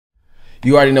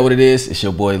You already know what it is. It's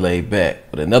your boy Laid Back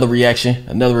with another reaction,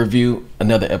 another review,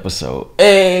 another episode.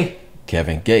 Hey,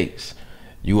 Kevin Gates,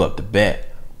 you up the bat.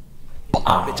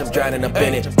 Bitch, I'm drowning up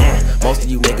in it. Most of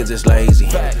you niggas is lazy.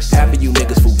 Half of you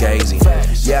niggas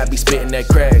fugazi. Yeah, I be spitting that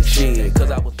crack shit. Cause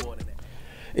I was born in that.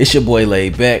 It's your boy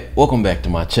Laid Back. Welcome back to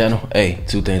my channel. Hey,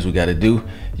 two things we gotta do.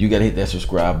 You gotta hit that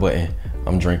subscribe button.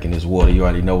 I'm drinking this water. You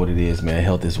already know what it is, man.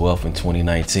 Health is wealth in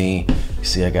 2019. You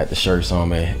see, I got the shirts on,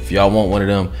 man. If y'all want one of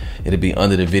them, it'll be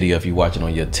under the video if you're watching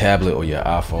on your tablet or your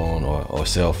iPhone or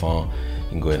cell phone. You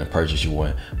can go ahead and purchase you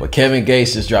one. But Kevin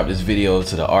Gates just dropped this video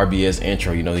to the RBS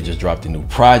intro. You know, he just dropped a new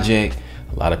project.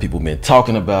 A lot of people been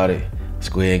talking about it. Let's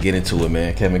go ahead and get into it,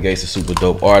 man. Kevin Gates is a super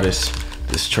dope artist.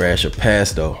 This trash or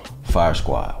pass, though. Fire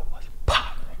Squad.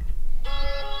 Pop.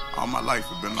 All my life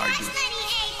have been like this.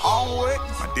 Always.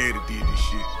 My daddy did this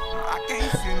shit. I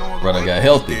can't see no other Brother way. got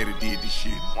healthy. My daddy did this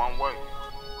shit. One way.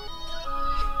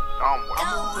 I'm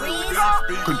a real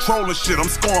big controlling shit, I'm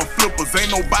scoring flippers.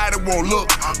 Ain't nobody won't look.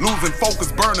 Losing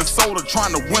focus, burning soda,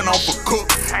 trying to win off a cook.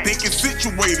 Thinking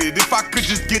situated, if I could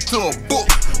just get to a book.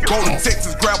 Go to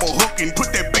Texas, grab a hook and put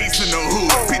that bass in the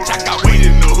hood. Bitch, I got weight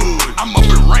in the hood. I'm up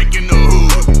in rank in the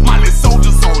hood. My little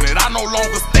soldiers on it, I no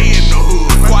longer stay in the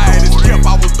hood. Quiet as kept,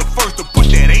 I was the first to put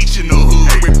that H in the hood.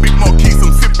 With big marquis,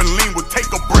 I'm sipping lean, would take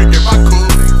a break if I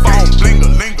could. Phone blinga,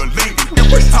 linga, linga.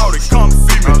 If it's how they come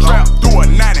see me, trap through a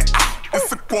 90. It's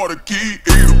a quarter key.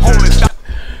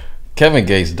 Kevin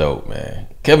Gates dope, man.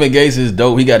 Kevin Gates is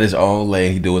dope. He got his own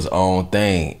lane. He do his own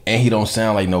thing. And he don't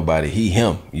sound like nobody. He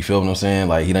him. You feel what I'm saying?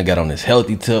 Like, he done got on this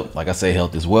healthy tip. Like I say,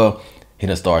 health as well. He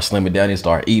done start slimming down. He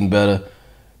start eating better.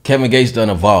 Kevin Gates done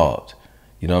evolved.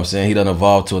 You know what I'm saying? He done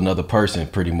evolved to another person,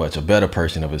 pretty much. A better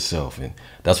person of himself. And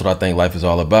that's what I think life is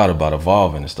all about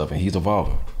evolving and stuff. And he's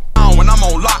evolving. When I'm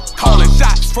on lock, calling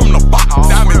shots from the box.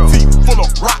 Diamond teeth full of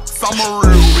rocks. I'm a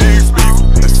real big speaker.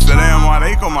 Assalamu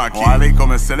alaikum, my king. Wa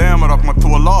alaikum assalam wa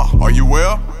rahmatullah. Are you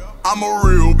well? I'm a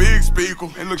real big speaker.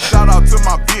 And look, shout out to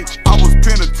my bitch. I was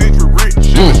penitentiary rich.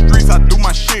 In the streets, I do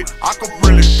my shit. I could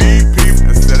really feed people.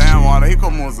 Assalamu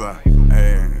alaikum, Musa.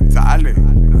 Ta'ali.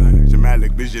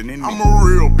 Jamalik Bijanini. I'm a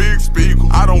real big speaker.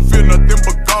 I don't feel nothing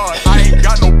but God. I ain't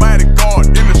got no bodyguard.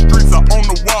 In the streets, I on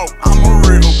the walk. I'm a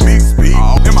real big speaker.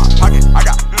 In my pocket, I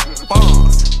got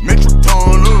funds. Metric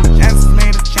ton of chances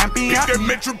made a champion. Get that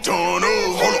metric ton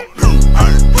of. Hold up.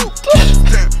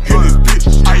 In this bitch,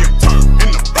 I am turned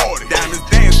in the party. Diamonds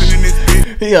dancing in this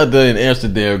bitch. He out there in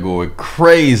Amsterdam going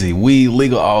crazy. Weed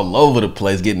legal all over the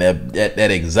place, getting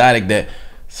that exotic, that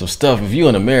some stuff. If you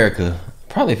in America,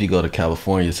 probably if you go to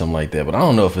California or something like that, but I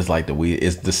don't know if it's like the weed.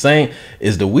 It's the same.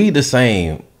 Is the weed the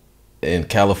same in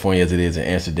California as it is in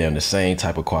Amsterdam? The same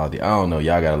type of quality? I don't know.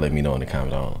 Y'all gotta let me know in the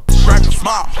comments. I don't know. Crack a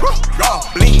smile, y'all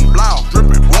bling, blow,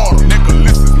 dripping water.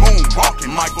 Nicholas is moonwalking.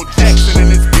 Michael Jackson in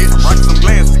this bitch. Rocking some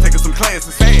glasses, taking some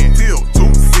classes. Hand till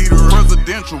two-seater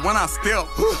presidential. When I step,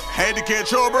 had to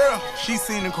catch her breath. She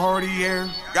seen the Cartier,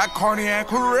 got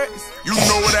cardiac arrest. You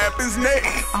know what happens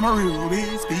next. I'm a real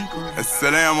big speaker.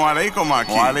 Assalamu alaikum, my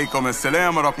king. Wa alaikum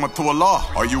assalam wa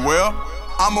rahmatullah. Are you well?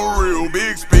 I'm a real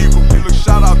big speaker. Hey, look,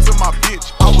 shout out to my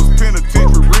bitch. I was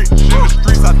penitentiary rich. In the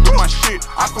streets, I do my shit.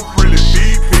 I could really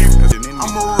feed people.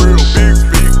 I'm a real big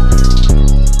speaker.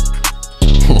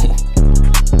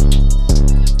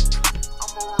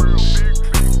 I'm a real big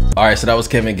speaker. All right, so that was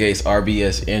Kevin Gates'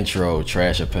 RBS intro.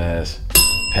 Trash or pass?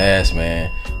 Pass,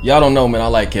 man. Y'all don't know, man. I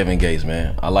like Kevin Gates,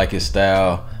 man. I like his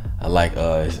style. I like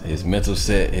his mental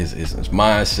set, his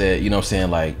mindset. You know what I'm saying?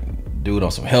 Like, dude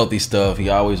on some healthy stuff. He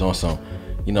always on some,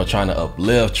 you know, trying to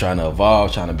uplift, trying to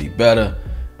evolve, trying to be better.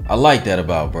 I like that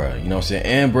about bruh, you know what I'm saying?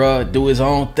 And bruh, do his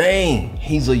own thing.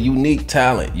 He's a unique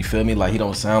talent, you feel me? Like, he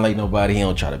don't sound like nobody, he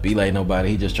don't try to be like nobody,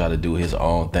 he just try to do his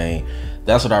own thing.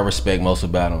 That's what I respect most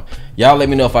about him. Y'all let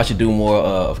me know if I should do more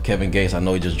of Kevin Gates. I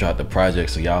know he just dropped the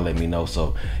project, so y'all let me know.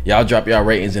 So y'all drop y'all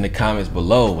ratings in the comments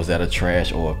below. Was that a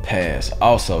trash or a pass?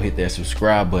 Also, hit that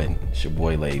subscribe button. It's your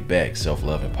boy Laid Back.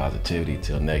 Self-love and positivity.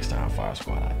 Till next time, Fire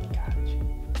Squad. I got you.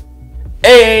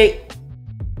 Hey!